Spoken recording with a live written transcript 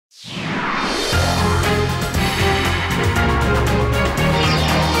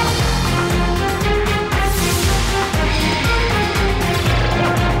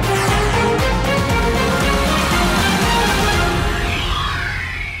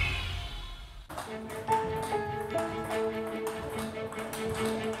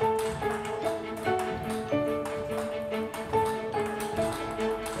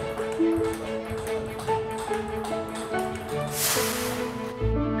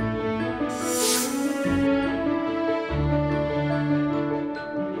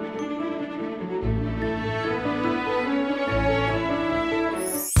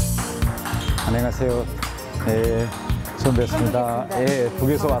안녕하세요. 네, 처음 뵙습니다. 예,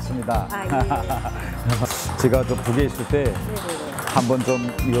 북에서 왔습니다. 제가 저 북에 있을 때 한번 좀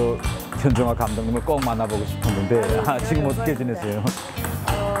이거 현정화 감독님을 꼭 만나보고 싶었는데 지금 어떻게 지내세요?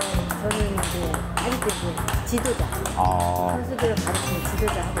 저는 이제 아직도 지도자, 선수들을 가르치는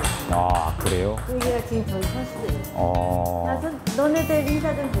지도자 하고 있습니다. 아, 그래요? 여기가 지금 저희 선수들이에요. 너네들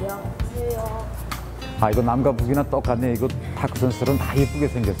인사 좀 드려. 안녕하세요. 아, 이거 남과 북이나 똑같네. 이거 탁구 선수들은 다 예쁘게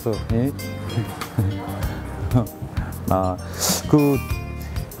생겼어. 예?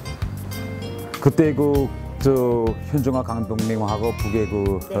 그때 저 현정화 감독님하고 북의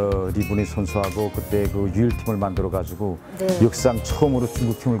리브니 선수하고 그때 유일팀을 만들어가지고 역사상 처음으로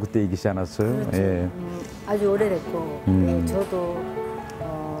중국팀을 그때 이기지 않았어요? 그렇죠. 예. 아주 오래됐고, 네, 저도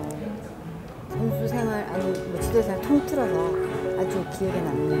선수 생활, 지도 생활 통틀어서 아주 기억에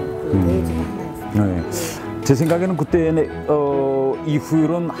남는 대회 중에 하나였습니다. 네. 제 생각에는 그때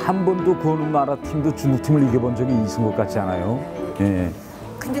이후로는 한 번도 그 나라 팀도 중국 팀을 이겨본 적이 있은 것 같지 않아요? 예.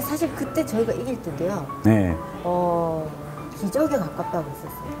 근데 사실 그때 저희가 이길 때도요. 네. 기적에 가깝다고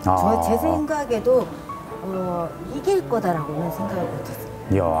했었어요. 제 생각에도 이길 거다라고는 생각을 못했어요.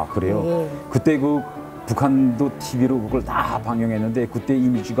 이야, 그래요? 네. 그때 북한도 TV로 그걸 다 방영했는데 그때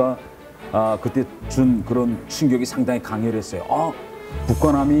이미지가 그때 준 그런 충격이 상당히 강렬했어요.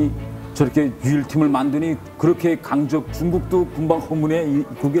 북한함이 저렇게 유일팀을 만드니 그렇게 중국도 금방 허문에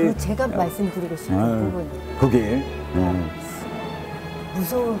그게 제가 말씀드리고 싶은 부분. 그게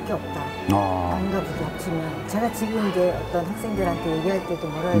무서울 게 없다. 남과 북이 합치면 제가 지금 이제 어떤 학생들한테 얘기할 때도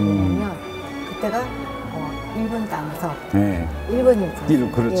뭐라 해야 되냐면 그때가 일본 땅에서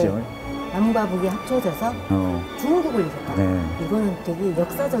일본이었잖아요. 그렇죠. 남과 북이 합쳐져서 중국을 이겼다. 이거는 되게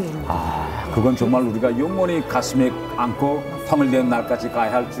역사적인 일이에요. 그건 정말 우리가 영원히 가슴에 안고 통일된 날까지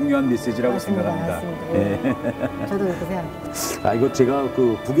가야 할 중요한 메시지라고 생각합니다. 맞습니다. 예. 저도 그렇게 생각합니다. 이거 제가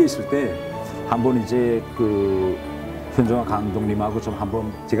북에 있을 때 한번 이제 현정화 감독님하고 좀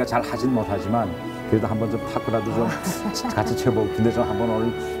한번 제가 잘 하진 못하지만 그래도 한번 좀 탁구라도 좀 같이 쳐보고 근데 좀 한번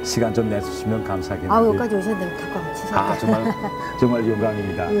오늘 시간 좀 내주시면 감사하겠네요. 여기까지 오셨는데 탁구 한번 치셔야 정말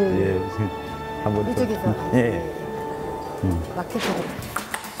영광입니다. 예. 한번 이쪽에서 마켓으로.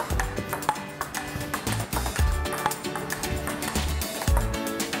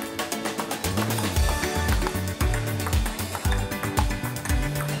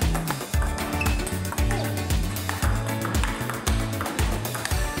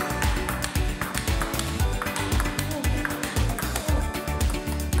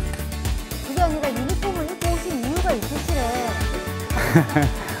 그게 아니라 유니폼을 입고 오신 이유가 있으시네.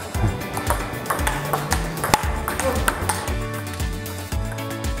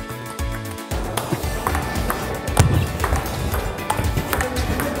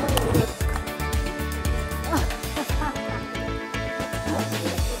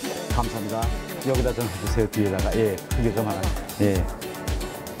 감사합니다. 여기다 좀 해주세요. 뒤에다가. 예, 크게 좀 하나. 예.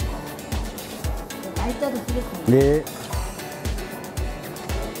 날짜도 쓰겠습니다. 네.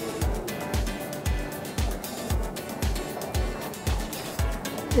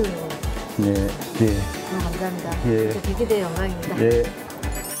 네. 네. 감사합니다. 예. 뵙게 돼 영광입니다. 예.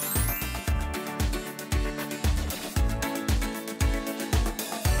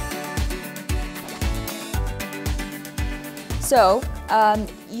 So,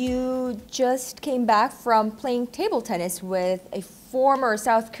 you just came back from playing table tennis with a former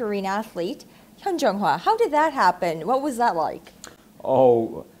South Korean athlete, Hyun Jung-hwa. How did that happen? What was that like?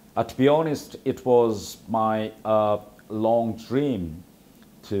 To be honest, it was my long dream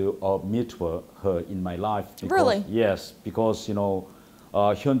to meet her in my life. Because, really? Yes, because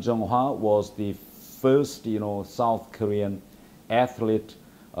Hyun Jung-hwa was the first South Korean athlete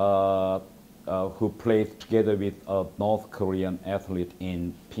who played together with a North Korean athlete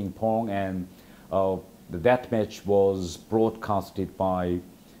in ping pong, and that match was broadcasted by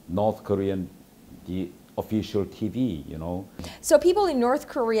North Korean, the official TV, So people in North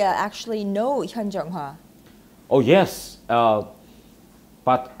Korea actually know Hyun Jung-hwa? Oh yes,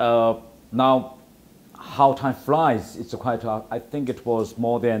 but now how time flies, it's quite, I think it was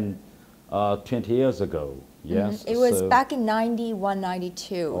more than 20 years ago. Yes, It was back in 91,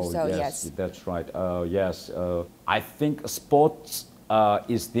 92, oh, so yes, that's right. Yes, I think sports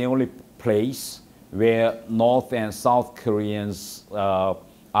is the only place where North and South Koreans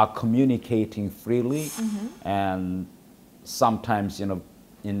are communicating freely, and sometimes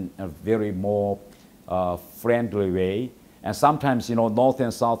in a very more friendly way. And sometimes North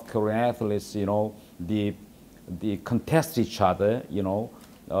and South Korean athletes they contest each other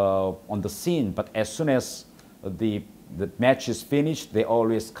on the scene, but as soon as the match is finished, they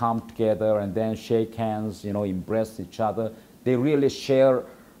always come together and then shake hands, embrace each other. They really share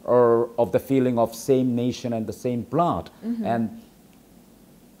of the feeling of same nation and the same blood. And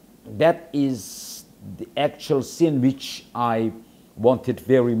that is the actual scene which I wanted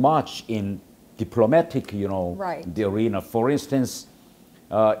very much in diplomatic, the arena. For instance,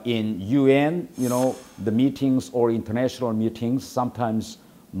 in UN, the meetings or international meetings, sometimes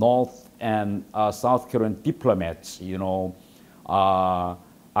North and South Korean diplomats, are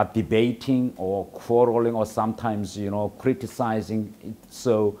debating or quarreling or sometimes, criticizing.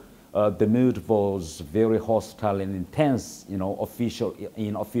 So the mood was very hostile and intense, in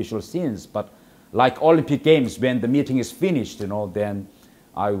official scenes. But like Olympic Games, when the meeting is finished, then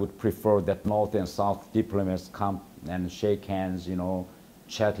I would prefer that North and South diplomats come and shake hands,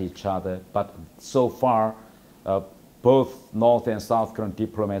 chat each other. But so far, both North and South Korean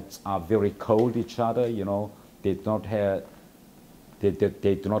diplomats are very cold each other. They do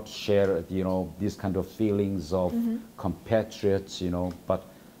not share, these kind of feelings of compatriots. But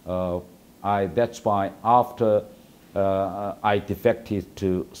that's why after I defected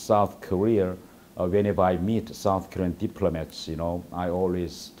to South Korea, whenever I meet South Korean diplomats, I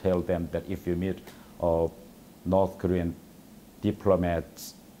always tell them that if you meet North Korean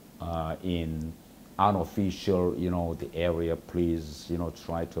diplomats in unofficial, the area, please,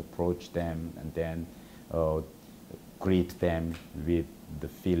 try to approach them and then greet them with the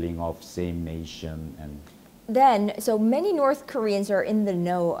feeling of same nation. And then, so many North Koreans are in the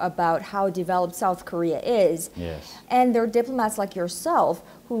know about how developed South Korea is. Yes. And there are diplomats like yourself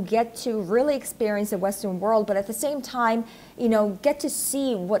who get to really experience the Western world, but at the same time, get to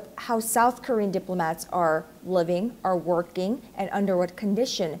see how South Korean diplomats are living, are working, and under what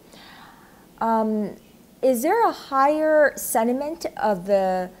condition. Is there a higher sentiment of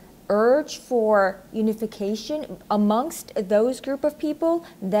the urge for unification amongst those group of people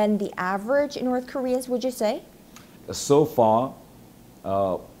than the average North Koreans, would you say? So far,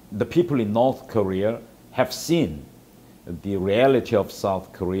 the people in North Korea have seen the reality of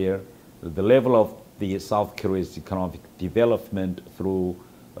South Korea, the level of the South Korea's economic development through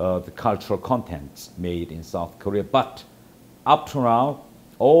the cultural contents made in South Korea. But up to now,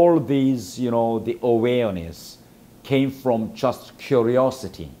 all these, the awareness came from just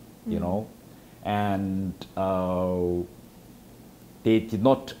curiosity, and they did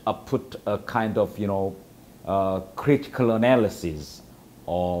not put a kind of, critical analysis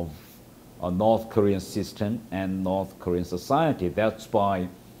of a North Korean system and North Korean society. That's why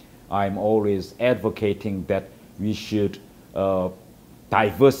I'm always advocating that we should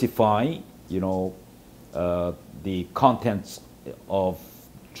diversify, the contents of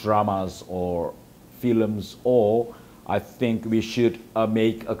dramas or films, or I think we should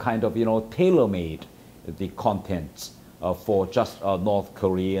make a kind of, tailor-made the contents for just North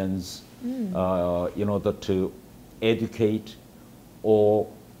Koreans in order to educate or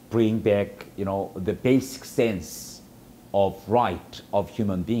bring back, the basic sense of right of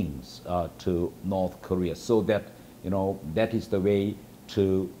human beings to North Korea, so that, that is the way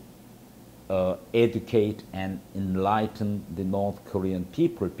to educate and enlighten the North Korean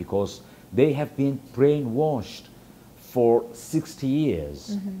people, because they have been brainwashed for 60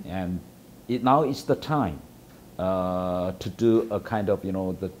 years, and now it's the time to do a kind of,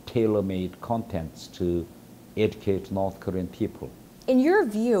 the tailor-made contents to educate North Korean people. In your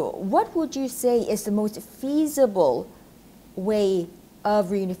view, what would you say is the most feasible way of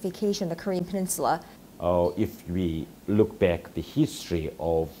reunification of the Korean Peninsula? If we look back the history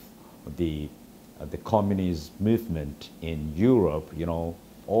of the communist movement in Europe,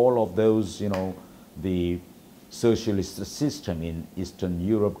 all of those, the socialist system in Eastern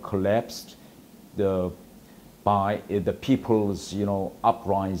Europe collapsed by the people's,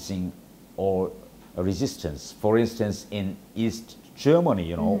 uprising or resistance. For instance, in East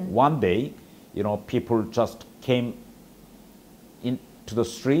Germany, one day, people just came into the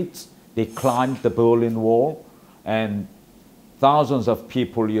streets, they climbed the Berlin Wall, and thousands of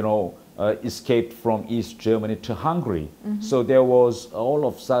people, escaped from East Germany to Hungary. So there was all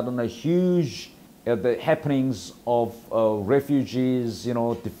of a sudden a huge the happenings of refugees,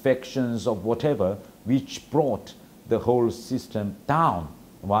 defections of whatever, which brought the whole system down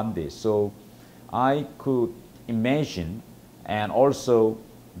one day. So I could imagine, and also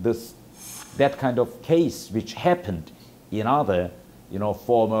that kind of case which happened in other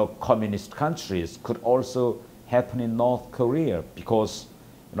former communist countries could also happen in North Korea, because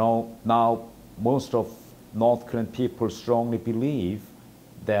now most of North Korean people strongly believe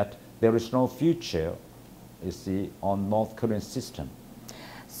that there is no future, you see, on North Korean system.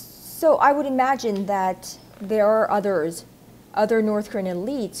 So I would imagine that there are other North Korean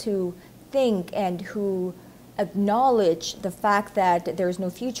elites who think and who acknowledge the fact that there is no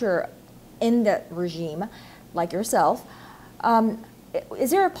future in the regime, like yourself.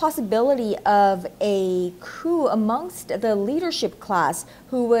 Is there a possibility of a coup amongst the leadership class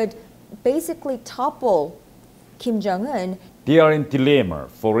who would basically topple Kim Jong-un? They are in dilemma.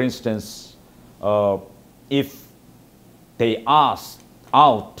 For instance, if they ask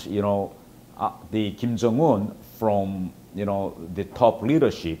out, the Kim Jong-un from, the top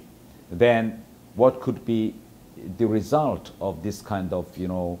leadership, then what could be the result of this kind of,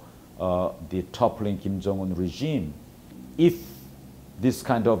 the toppling Kim Jong-un regime? If this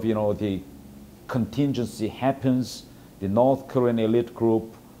kind of, the contingency happens, the North Korean elite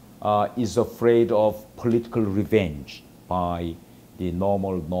group is afraid of political revenge by the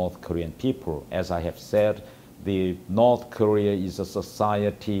normal North Korean people. As I have said, the North Korea is a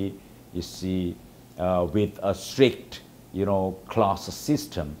society, you see, with a strict, class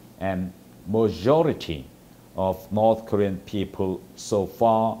system, and majority of North Korean people so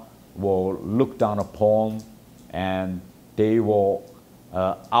far were looked down upon, and they were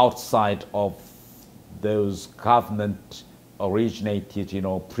outside of those government originated,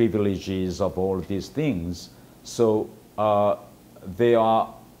 privileges of all these things. So the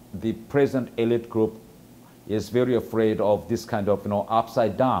present elite group is very afraid of this kind of,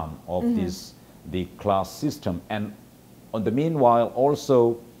 upside down of the class system. And on the meanwhile,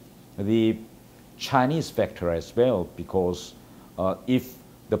 also the Chinese factor as well, because if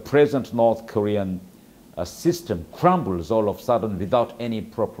the present North Korean system crumbles all of a sudden without any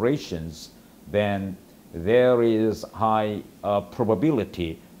preparations, then there is high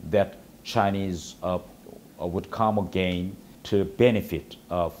probability that Chinese would come again to benefit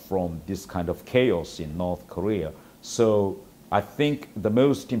from this kind of chaos in North Korea. So I think the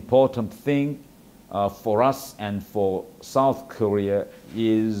most important thing for us and for South Korea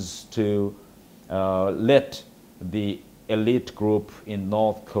is to let the elite group in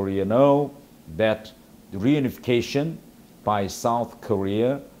North Korea know that the reunification by South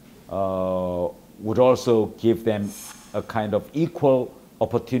Korea would also give them a kind of equal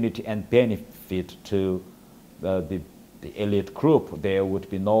opportunity and benefit to the elite group. There would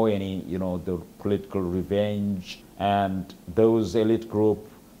be no any, the political revenge, and those elite group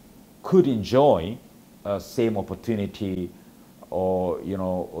could enjoy same opportunity or,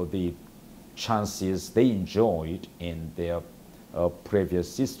 or the chances they enjoyed in their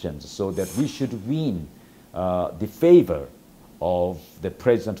previous systems, so that we should win the favor of the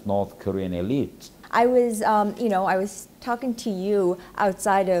present North Korean elite. I was, I was talking to you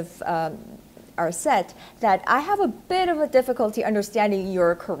outside of our set that I have a bit of a difficulty understanding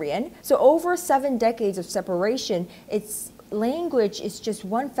your Korean. So over 7 decades of separation, its language is just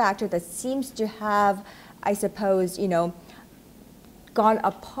one factor that seems to have, I suppose, gone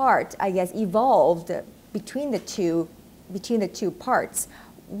apart, I guess, evolved between the two parts.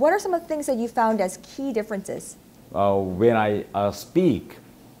 What are some of the things that you found as key differences? When I speak,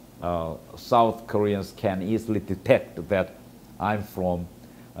 South Koreans can easily detect that I'm from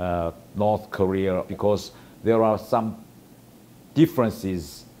North Korea, because there are some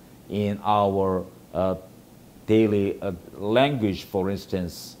differences in our daily language. For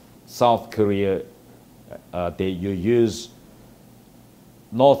instance, South Korea, you use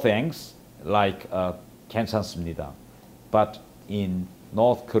no thanks like 괜찮습니다. But in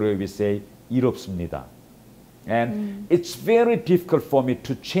North Korea we say 일 없습니다. And it's very difficult for me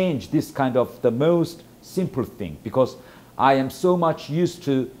to change this kind of the most simple thing, because I am so much used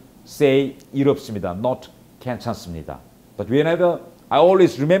to say 일 없습니다, not 괜찮습니다. But whenever, I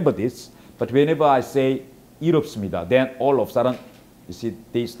always remember this, but whenever I say 일 없습니다, then all of a sudden, you see,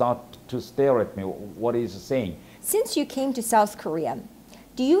 they start to stare at me, what is he saying? Since you came to South Korea,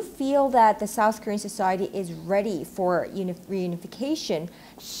 do you feel that the South Korean society is ready for reunification?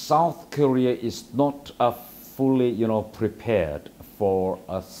 South Korea is not fully, prepared for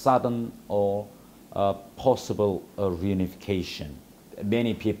a sudden or possible reunification.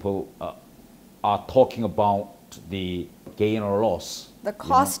 Many people are talking about the gain or loss. The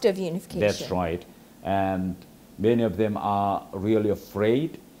cost of unification. That's right. And many of them are really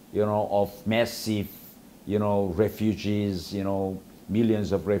afraid, of massive, refugees,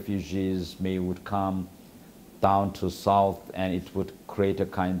 millions of refugees would come down to South, and it would create a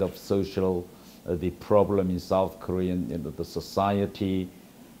kind of social the problem in South Korean, the society,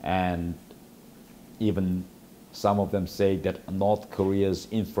 and even some of them say that North Korea's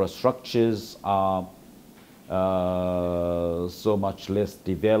infrastructures are so much less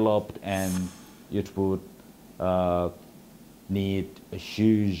developed, and it would need a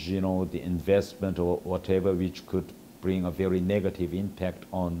huge, the investment or whatever, which could bring a very negative impact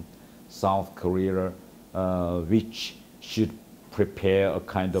on South Korea, which should prepare a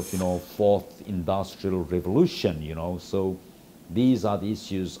kind of, fourth industrial revolution, So these are the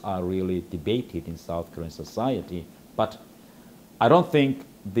issues are really debated in South Korean society. But I don't think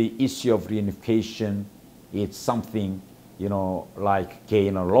the issue of reunification is something, like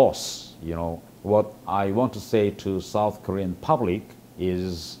gain or loss, What I want to say to South Korean public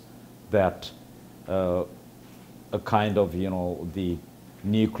is that a kind of, the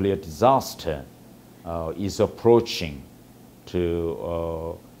nuclear disaster is approaching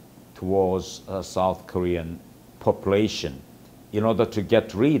towards South Korean population. In order to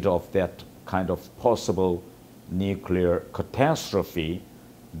get rid of that kind of possible nuclear catastrophe,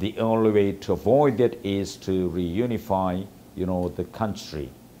 the only way to avoid it is to reunify, the country.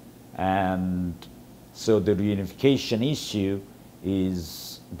 And so the reunification issue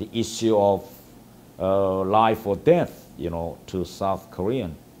is the issue of life or death, to South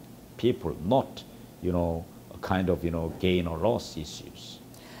Korean people, not, a kind of, gain or loss issues.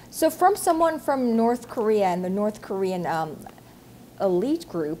 So from someone from North Korea and the North Korean elite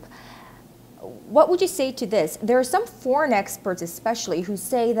group, what would you say to this? There are some foreign experts especially who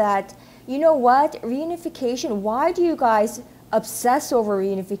say that, reunification, why do you guys obsess over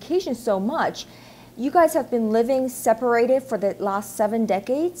reunification so much? You guys have been living separated for the last 7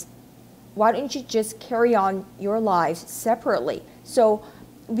 decades. Why don't you just carry on your lives separately? So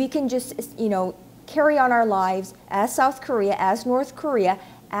we can just, carry on our lives as South Korea, as North Korea,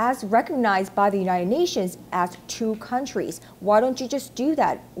 as recognized by the United Nations as 2 countries. Why don't you just do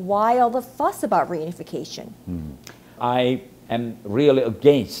that? Why all the fuss about reunification? I am really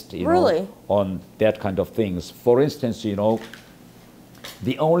against, Really? on that kind of things. For instance,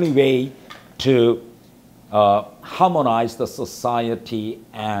 the only way to harmonize the society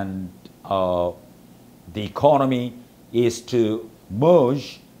and the economy is to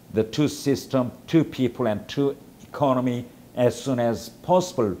merge the 2 systems, 2 people and 2 economy as soon as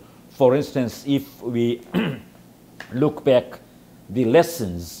possible. For instance, if we look back the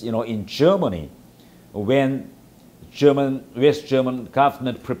lessons, in Germany, when West German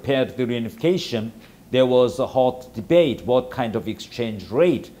government prepared the reunification, there was a hot debate what kind of exchange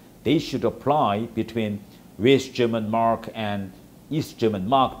rate they should apply between West German mark and East German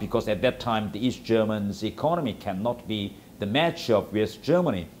mark, because at that time the East German's economy cannot be the match of West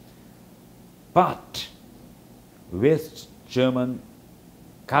Germany. But West German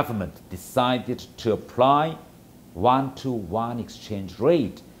government decided to apply 1-to-1 exchange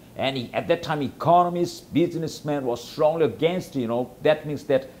rate. And at that time, economists, businessmen were strongly against, that means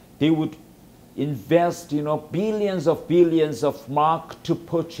that they would invest, billions of mark to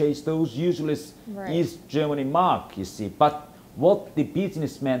purchase those useless Right. East Germany mark, you see. But what the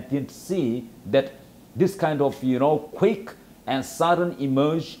businessmen didn't see, that this kind of, quick and sudden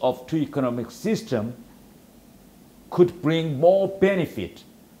emerge of 2 economic system could bring more benefit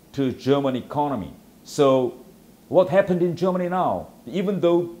to German economy. So what happened in Germany now? Even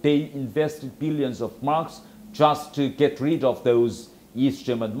though they invested billions of marks just to get rid of those East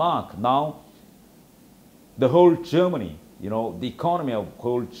German mark, now the whole Germany, the economy of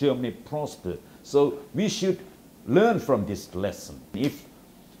whole Germany prospered. So we should learn from this lesson. If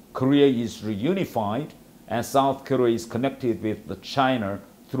Korea is reunified and South Korea is connected with the China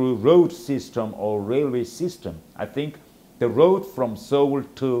through road system or railway system, I think the road from Seoul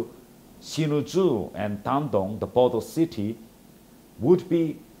to Sinuiju and Dandong, the border city, would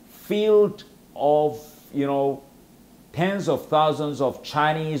be filled of, tens of thousands of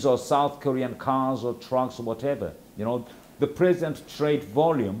Chinese or South Korean cars or trucks or whatever. The present trade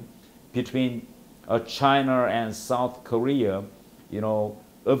volume between China and South Korea,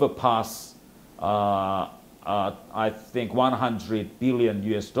 overpass, I think, 100 billion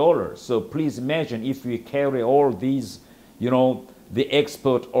US dollars. So please imagine if we carry all these, the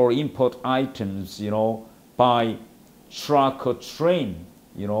export or import items, by truck or train,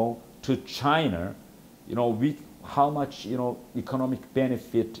 to China, how much, economic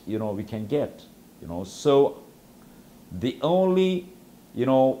benefit, we can get, So the only,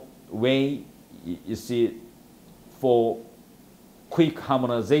 way, you see, for quick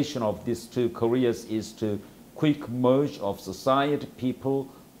harmonization of these 2 Koreas is to quick merge of society, people,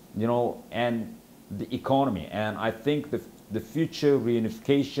 and the economy. And I think the future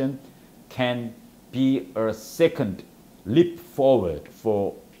reunification can be a second leap forward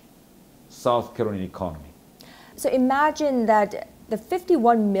for South Korean economy. So imagine that the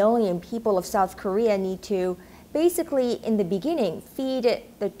 51 million people of South Korea need to basically, in the beginning, feed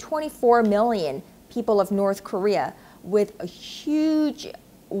the 24 million people of North Korea with a huge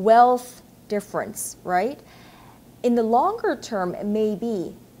wealth difference, right? In the longer term,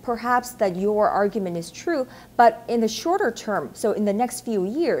 maybe, perhaps that your argument is true, but in the shorter term, so in the next few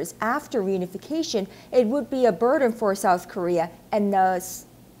years after reunification, it would be a burden for South Korea, and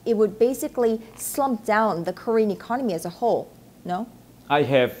it would basically slump down the Korean economy as a whole, no? I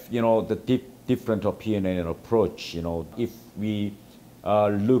have, the different opinion and approach. If we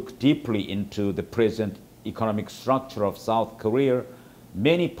look deeply into the present economic structure of South Korea,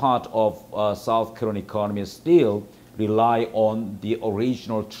 many parts of South Korean economy still rely on the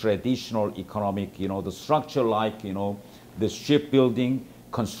original traditional economic, the structure like, the shipbuilding,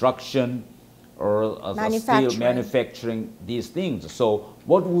 construction, or steel manufacturing, these things. So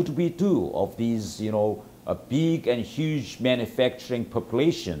what would we do of these, a big and huge manufacturing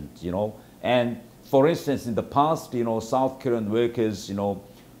population, And for instance, in the past, South Korean workers,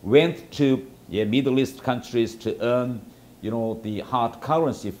 went to Middle East countries to earn, the hard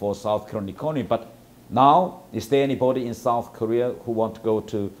currency for South Korean economy. But now, is there anybody in South Korea who want to go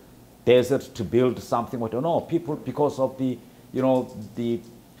to desert to build something? I don't know. People, because of the, the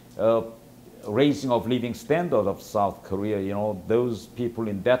raising of living standard of South Korea, those people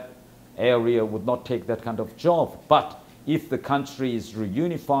in that area would not take that kind of job. But if the country is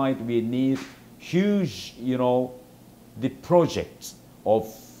reunified, we need huge, the projects of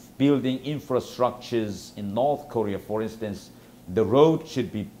building infrastructures in North Korea. For instance, the road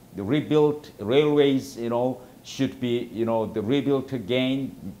should be rebuilt, railways, should be, the rebuilt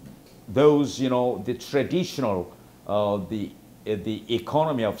again. Those, the traditional, the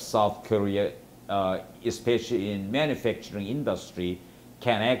economy of South Korea, especially in manufacturing industry,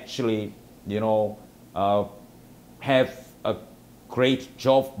 can actually, have a great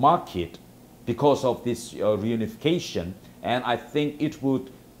job market because of this reunification. And I think it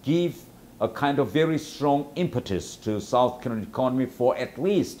would give a kind of very strong impetus to South Korean economy for at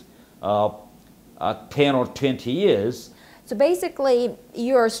least 10 or 20 years. So basically,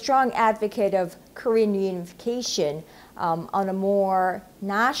 you're a strong advocate of Korean reunification on a more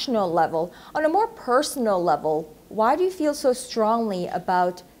national level. On a more personal level, why do you feel so strongly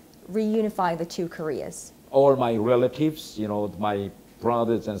about reunifying the two Koreas? All my relatives, my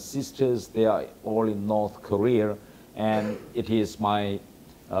brothers and sisters, they are all in North Korea, and it is my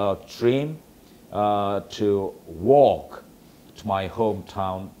dream to walk to my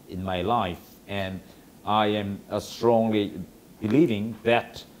hometown in my life. And I am strongly believing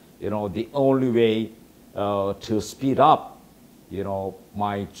that, the only way to speed up,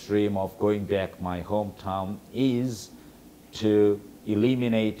 my dream of going back my hometown is to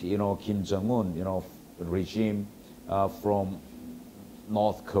eliminate, Kim Jong-un, regime from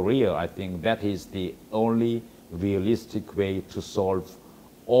North Korea. I think that is the only realistic way to solve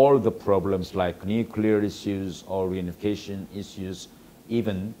all the problems like nuclear issues or reunification issues,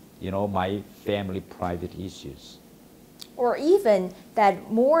 even, my family private issues. Or even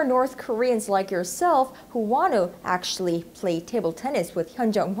that more North Koreans like yourself who want to actually play table tennis with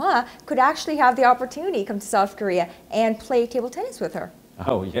Hyun Jung-hwa could actually have the opportunity to come to South Korea and play table tennis with her.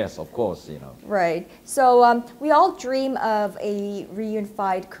 Oh, yes, of course, Right. So we all dream of a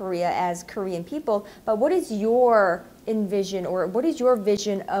reunified Korea as Korean people, but what is your envision, or what is your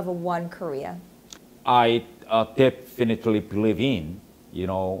vision of a one Korea? I definitely believe in,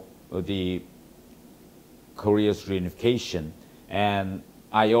 the Korea's reunification, and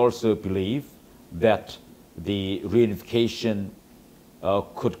I also believe that the reunification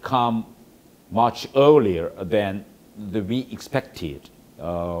could come much earlier than we expected.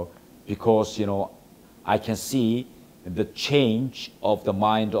 Because, I can see the change of the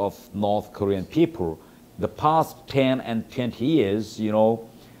mind of North Korean people. The past 10 and 20 years,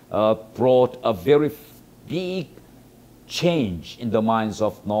 brought a very big change in the minds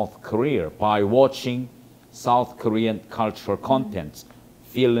of North Korea by watching South Korean cultural contents,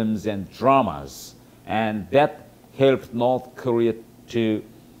 films and dramas. And that helped North Korea to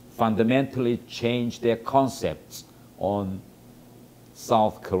fundamentally change their concepts on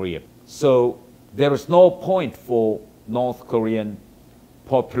South Korea. So there is no point for North Korean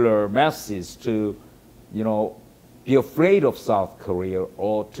popular masses to, be afraid of South Korea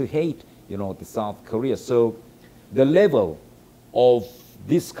or to hate, the South Korea. So the level of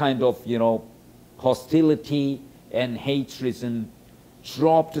this kind of, hostility and hatred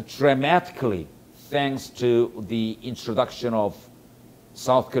dropped dramatically thanks to the introduction of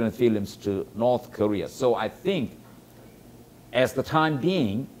South Korean films to North Korea. So I think as the time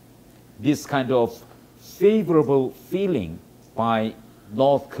being, this kind of favorable feeling by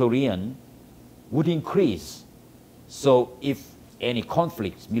North Korean would increase. So if any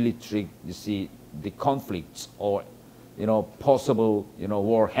conflicts, military, you see, the conflicts or, possible,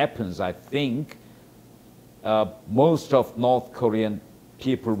 war happens, I think most of North Korean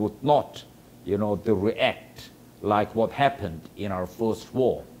people would not, react like what happened in our first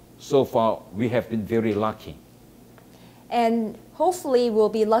war. So far, we have been very lucky. And hopefully we'll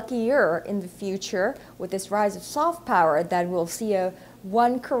be luckier in the future with this rise of soft power that we'll see a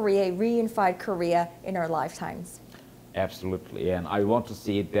one Korea, reunified Korea in our lifetimes. Absolutely, and I want to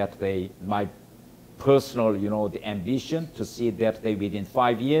see that my personal, the ambition to see that within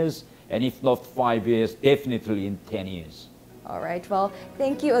 5 years, and if not 5 years, definitely in 10 years. All right, well,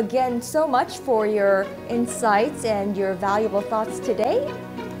 thank you again so much for your insights and your valuable thoughts today.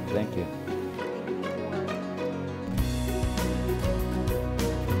 Thank you.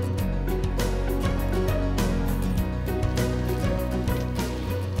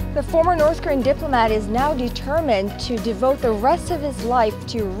 The former North Korean diplomat is now determined to devote the rest of his life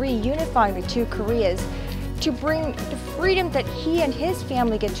to reunifying the two Koreas, to bring the freedom that he and his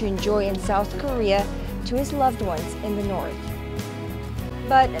family get to enjoy in South Korea to his loved ones in the North.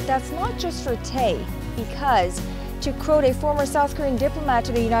 But that's not just for Thae, because, to quote a former South Korean diplomat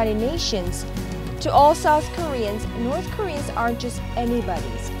to the United Nations, to all South Koreans, North Koreans aren't just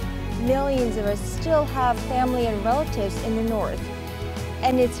anybody's. Millions of us still have family and relatives in the North.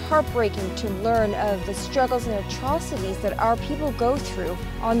 And it's heartbreaking to learn of the struggles and atrocities that our people go through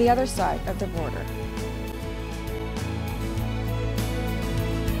on the other side of the border.